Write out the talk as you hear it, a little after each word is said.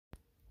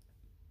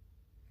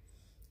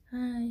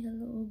Hi,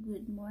 hello,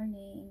 good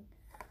morning.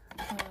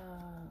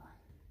 Uh,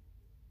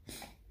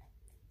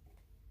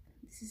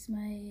 this is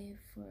my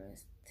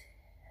first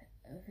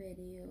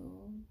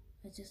video.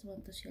 I just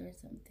want to share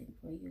something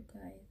for you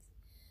guys.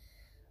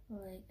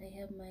 Like, I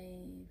have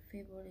my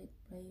favorite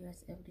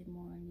prayers every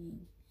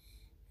morning,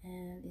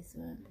 and this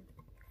one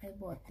I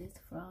bought this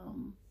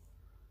from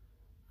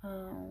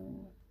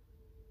um,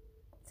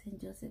 St.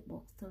 Joseph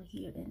Bookstore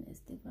here in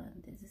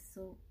Esteban. This is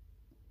so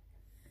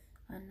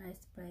a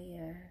nice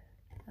prayer.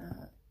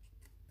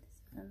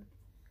 This one,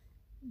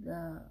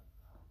 the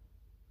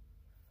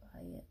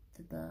fire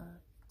to the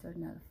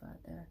Eternal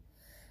Father.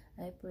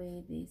 I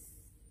pray this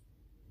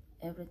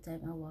every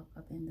time I wake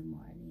up in the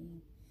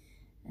morning,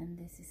 and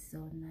this is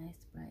so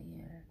nice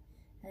prayer.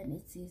 And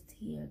it says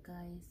here,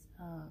 guys,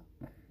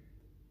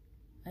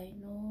 I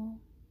know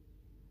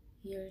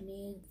your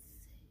needs,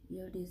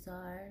 your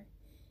desire,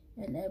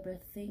 and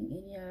everything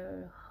in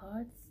your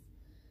hearts,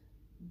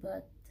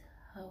 but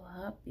how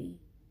happy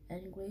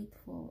and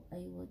grateful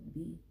I would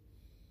be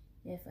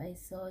if I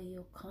saw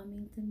you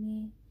coming to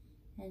me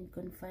and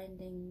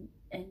confiding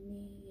in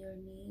me your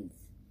needs.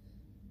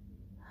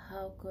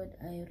 How could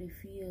I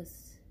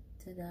refuse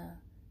to the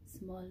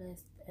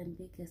smallest and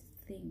biggest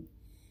thing?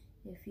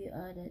 If you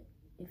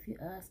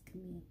ask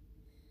me,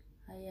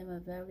 I am a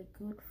very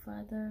good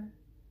father,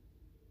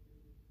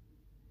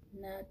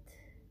 not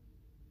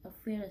a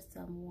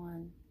fearsome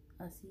one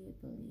as you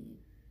believe.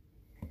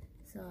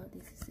 So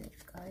this is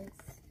it,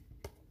 guys.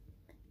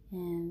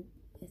 And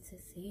it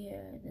says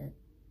here that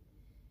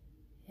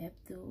you have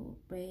to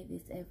pray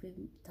this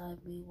every time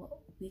we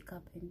wake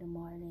up in the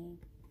morning.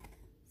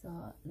 So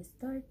let's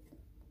start.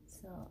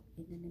 So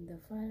in the name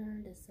of the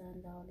Father, the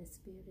Son, the Holy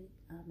Spirit.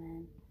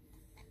 Amen.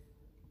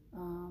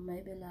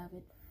 My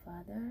beloved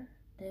Father,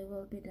 thy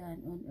will be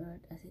done on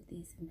earth as it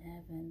is in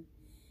heaven.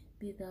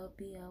 Be thou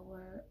be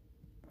our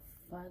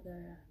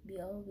Father,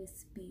 be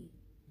always be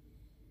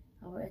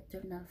our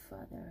eternal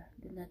Father.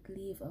 Do not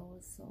leave our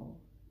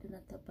soul. Do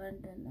not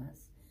abandon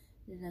us.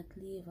 Do not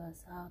leave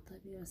us out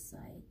of your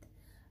sight,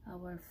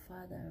 our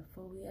Father,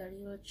 for we are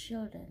your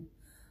children,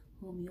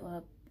 whom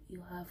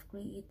you have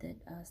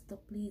created us to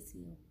please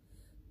you,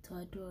 to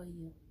adore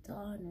you, to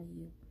honor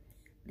you,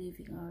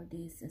 living our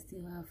days as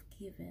you have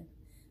given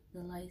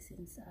the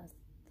license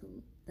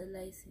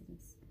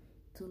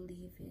to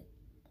live it.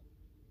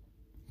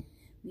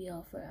 We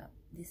offer up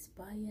this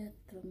prayer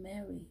through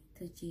Mary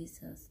to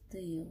Jesus, to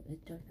you,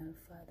 eternal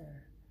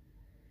Father.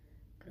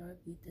 Glory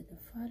be to the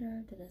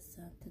Father, to the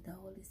Son, to the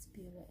Holy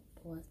Spirit,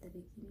 was the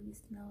beginning,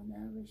 is now, and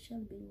ever shall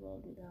be,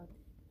 world without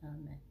end.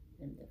 Amen.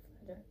 In the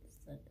Father, the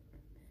Son,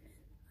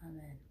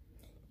 Amen.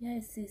 Yeah,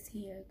 it says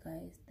here,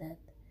 guys, that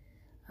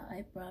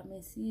I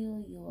promise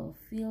you, you will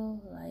feel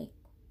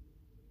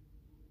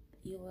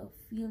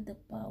the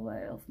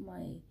power of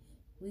my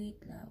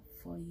great love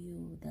for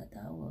you that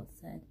I will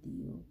send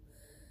you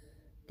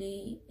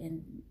day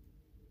and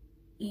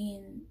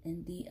in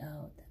and day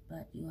out,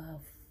 but you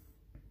have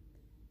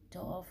to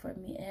offer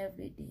me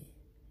every day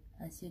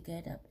as you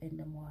get up in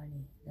the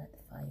morning, that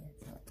fire.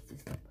 So this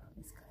is the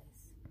promise,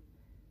 guys.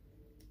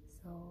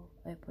 So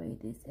I pray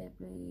this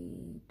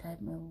every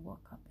time I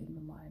wake up in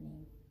the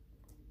morning.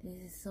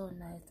 This is so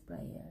nice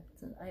prayer.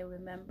 So I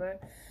remember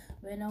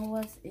when I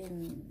was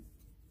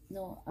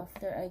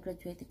after I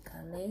graduated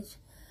college,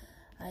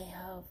 I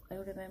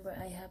remember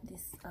I have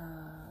this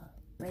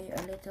prayer,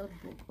 a little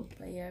book of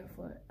prayer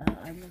for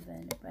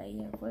Novena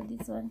prayer for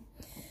this one,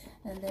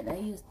 and then I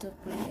used to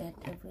pray it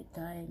every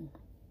time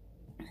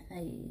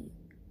I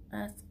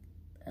ask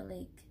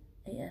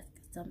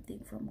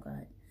something from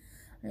God.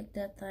 Like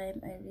that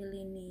time, I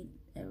really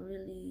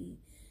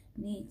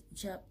need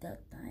job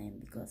that time,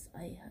 because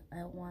I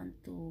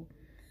want to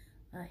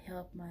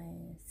help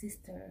my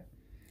sister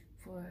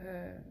for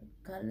her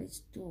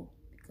college too,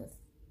 because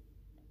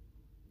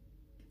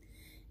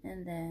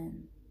and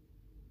then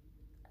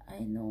I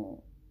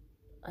know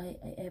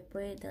I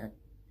pray that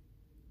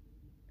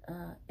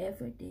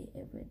every day,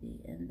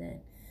 and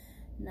then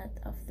not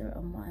after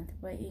a month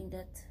praying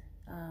that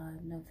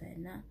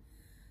novena,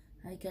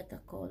 I got a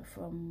call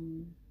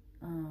from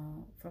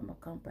a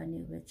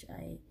company which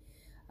I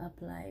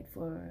applied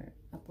for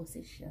a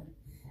position,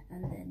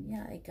 and then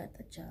yeah, I got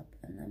a job,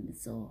 and I'm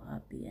so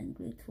happy and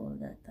grateful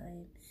that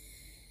time.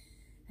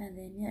 And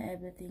then yeah,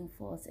 everything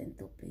falls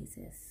into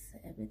places,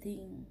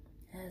 everything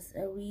has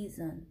a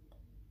reason.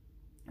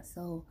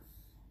 So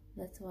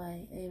that's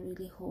why I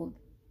really hold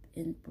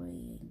in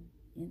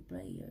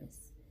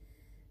prayers.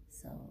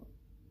 So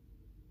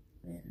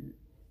when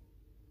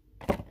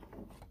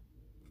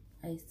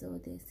I saw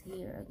this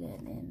here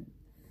again, and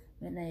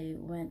when I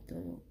went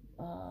to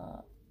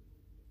a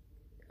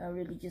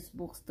religious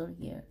bookstore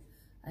here,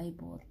 I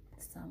bought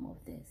some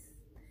of this.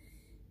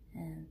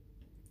 And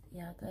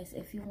yeah, guys,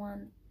 if you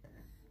want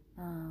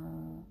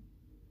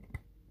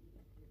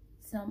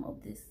some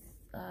of this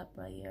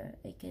prayer,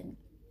 I can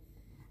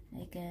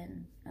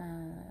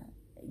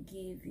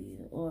give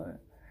you, or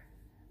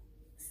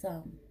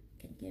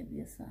can give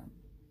you some,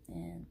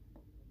 and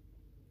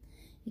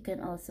you can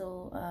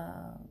also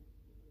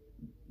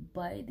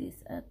buy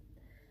this at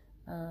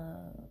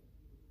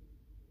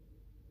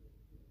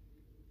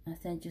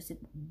St. Joseph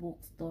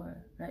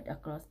bookstore right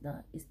across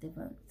the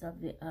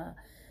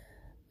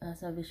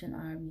Salvation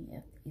Army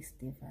at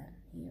Stephen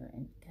here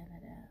in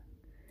Canada.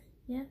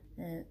 Yeah,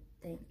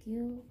 thank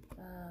you.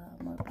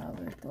 More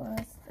power to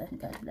us, and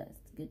God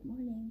bless. Good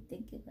morning.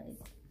 Thank you, guys.